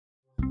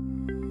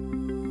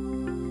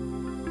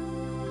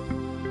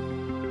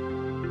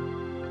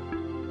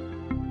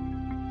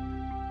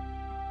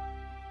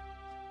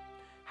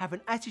Have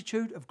an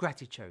attitude of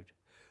gratitude.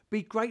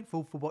 Be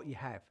grateful for what you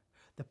have,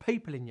 the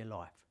people in your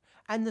life,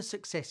 and the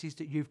successes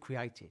that you've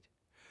created.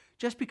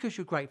 Just because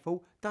you're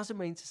grateful doesn't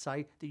mean to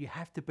say that you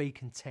have to be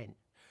content.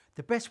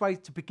 The best way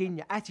to begin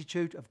your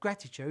attitude of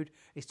gratitude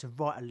is to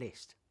write a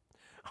list.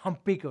 I'm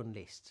big on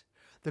lists.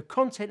 The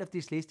content of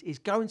this list is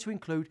going to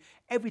include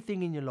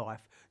everything in your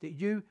life that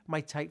you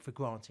may take for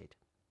granted,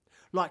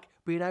 like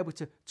being able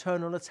to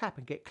turn on a tap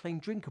and get clean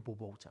drinkable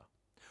water.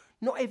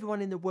 Not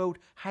everyone in the world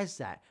has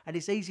that, and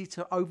it's easy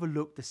to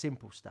overlook the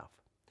simple stuff,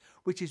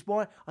 which is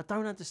why I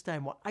don't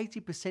understand why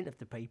 80% of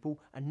the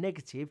people are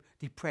negative,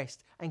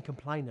 depressed, and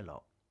complain a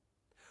lot.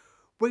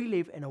 We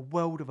live in a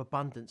world of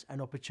abundance and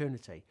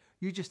opportunity.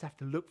 You just have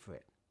to look for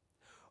it.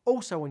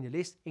 Also on your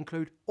list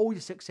include all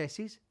your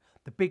successes,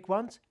 the big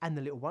ones and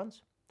the little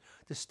ones,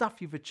 the stuff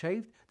you've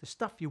achieved, the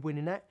stuff you're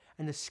winning at,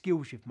 and the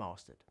skills you've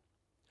mastered.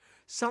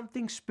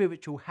 Something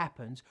spiritual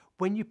happens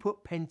when you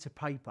put pen to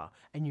paper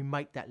and you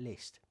make that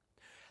list.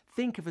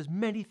 Think of as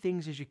many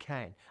things as you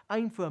can.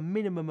 Aim for a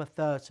minimum of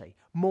 30,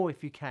 more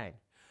if you can.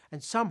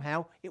 And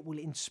somehow it will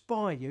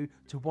inspire you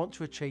to want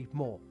to achieve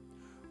more.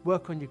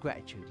 Work on your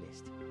gratitude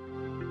list.